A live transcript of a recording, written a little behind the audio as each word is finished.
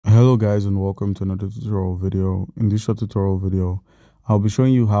guys, and welcome to another tutorial video. In this short tutorial video, I'll be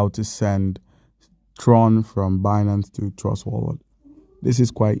showing you how to send Tron from Binance to Trust Wallet. This is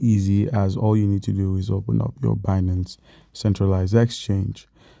quite easy, as all you need to do is open up your Binance centralized exchange.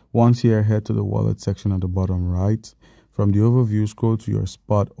 Once here, head to the wallet section at the bottom right. From the overview, scroll to your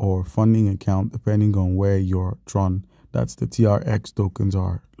spot or funding account depending on where your Tron, that's the TRX tokens,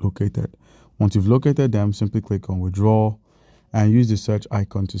 are located. Once you've located them, simply click on withdraw and use the search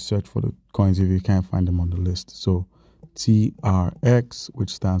icon to search for the coins if you can't find them on the list. So TRX,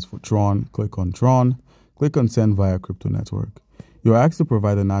 which stands for Tron, click on send via crypto network. You're asked to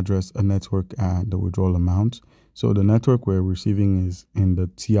provide an address, a network, and the withdrawal amount. So the network we're receiving is in the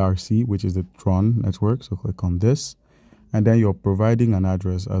TRC, which is the Tron network. So click on this. And then you're providing an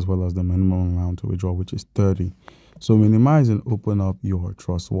address as well as the minimum amount to withdraw, which is 30. So minimize and open up your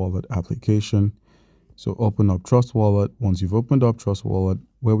Trust Wallet application. So open up Trust Wallet. Once you've opened up Trust Wallet,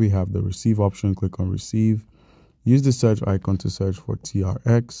 where we have the receive option, click on receive. Use the search icon to search for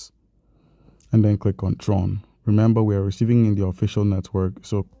TRX and then click on Tron. Remember, we are receiving in the official network.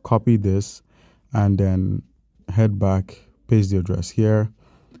 So copy this and then head back, paste the address here.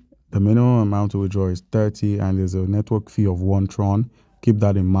 The minimum amount to withdraw is 30 and there's a network fee of 1 Tron. Keep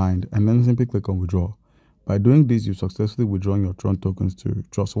that in mind and then simply click on withdraw. By doing this, you've successfully withdrawn your Tron tokens to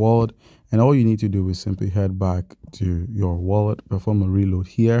Trust Wallet, and all you need to do is simply head back to your wallet, perform a reload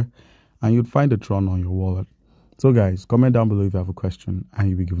here, and you'd find the Tron on your wallet. So guys, comment down below if you have a question and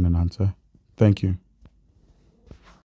you'll be given an answer. Thank you.